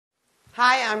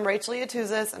Hi, I'm Rachel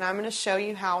Yatuzis, and I'm going to show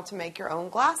you how to make your own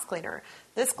glass cleaner.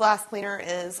 This glass cleaner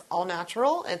is all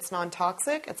natural, it's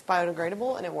non-toxic, it's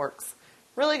biodegradable, and it works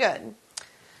really good.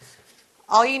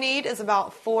 All you need is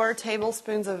about 4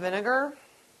 tablespoons of vinegar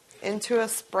into a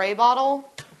spray bottle.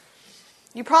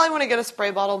 You probably want to get a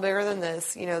spray bottle bigger than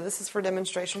this. You know, this is for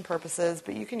demonstration purposes,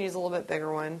 but you can use a little bit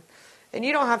bigger one. And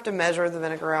you don't have to measure the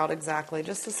vinegar out exactly,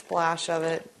 just a splash of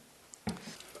it.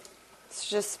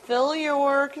 So just fill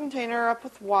your container up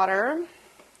with water,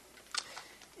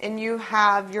 and you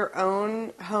have your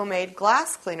own homemade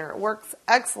glass cleaner. It works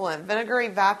excellent. Vinegar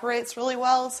evaporates really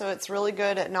well, so it's really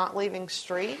good at not leaving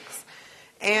streaks.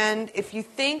 And if you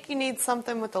think you need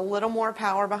something with a little more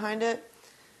power behind it,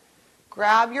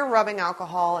 grab your rubbing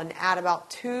alcohol and add about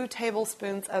 2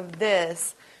 tablespoons of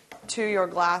this to your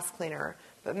glass cleaner.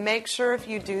 But make sure if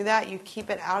you do that, you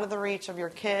keep it out of the reach of your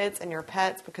kids and your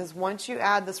pets, because once you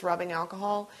add this rubbing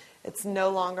alcohol, it's no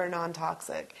longer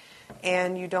non-toxic.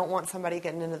 And you don't want somebody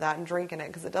getting into that and drinking it,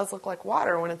 because it does look like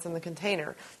water when it's in the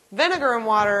container. Vinegar in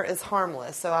water is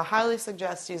harmless, so I highly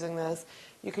suggest using this.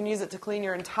 You can use it to clean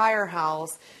your entire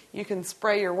house. You can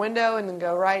spray your window and then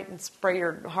go right and spray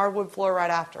your hardwood floor right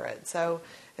after it. So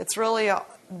it's really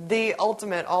the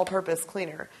ultimate all-purpose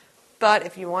cleaner. But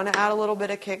if you want to add a little bit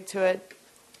of kick to it,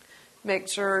 make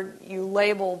sure you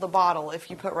label the bottle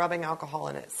if you put rubbing alcohol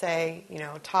in it. Say,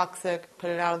 toxic, put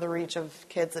it out of the reach of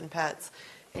kids and pets,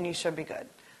 and you should be good.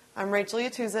 I'm Rachel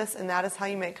Yatuzis, and that is how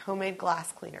you make homemade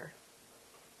glass cleaner.